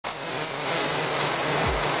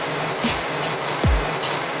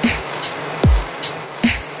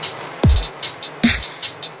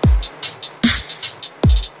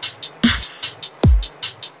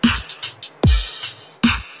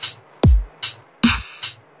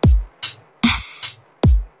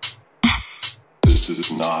This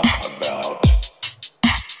is not about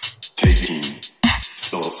taking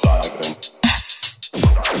psilocybin.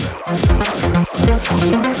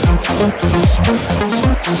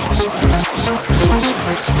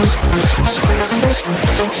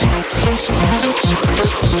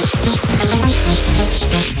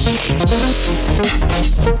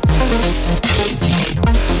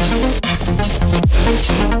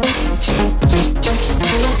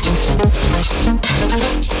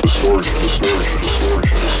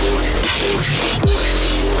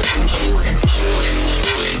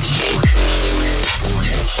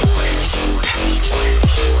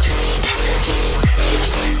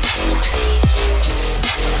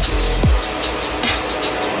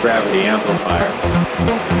 Gravity amplifier.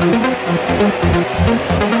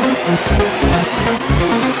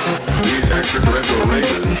 These extraterrestrial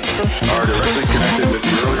races are directly connected with the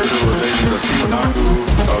earlier civilizations of Tiwanaku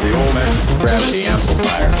of the Olmecs. Gravity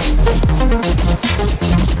amplifier.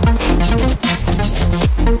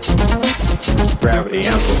 Gravity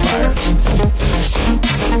amplifier.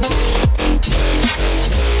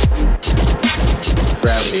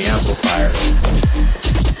 Gravity amplifier.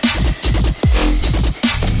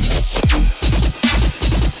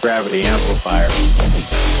 Gravity amplifier.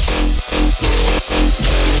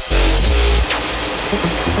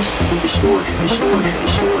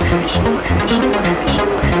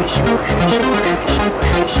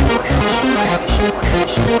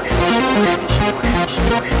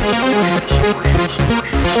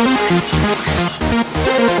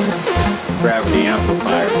 Gravity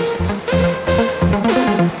amplifiers.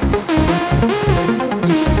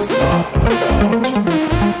 This is not about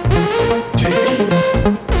taking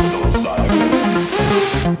psilocybin.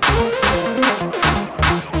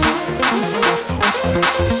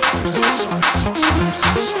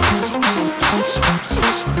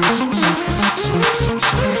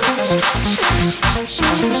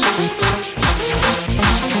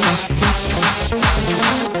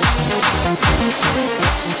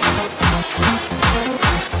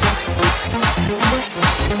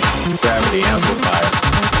 Gravity amplifier.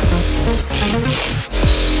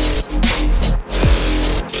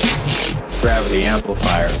 Gravity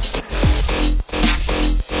amplifier.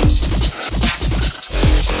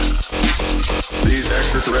 These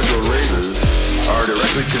extraterrestrial races are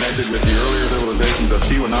directly connected with the earlier civilizations of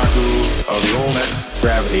Tiwanaku of the Olmecs.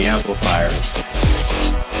 Gravity amplifier.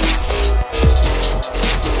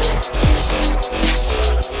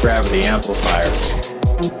 Gravity amplifier.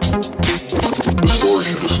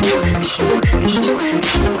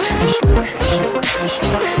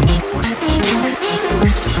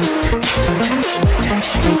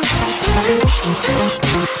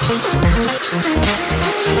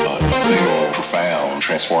 A single, profound,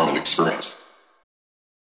 transformative experience.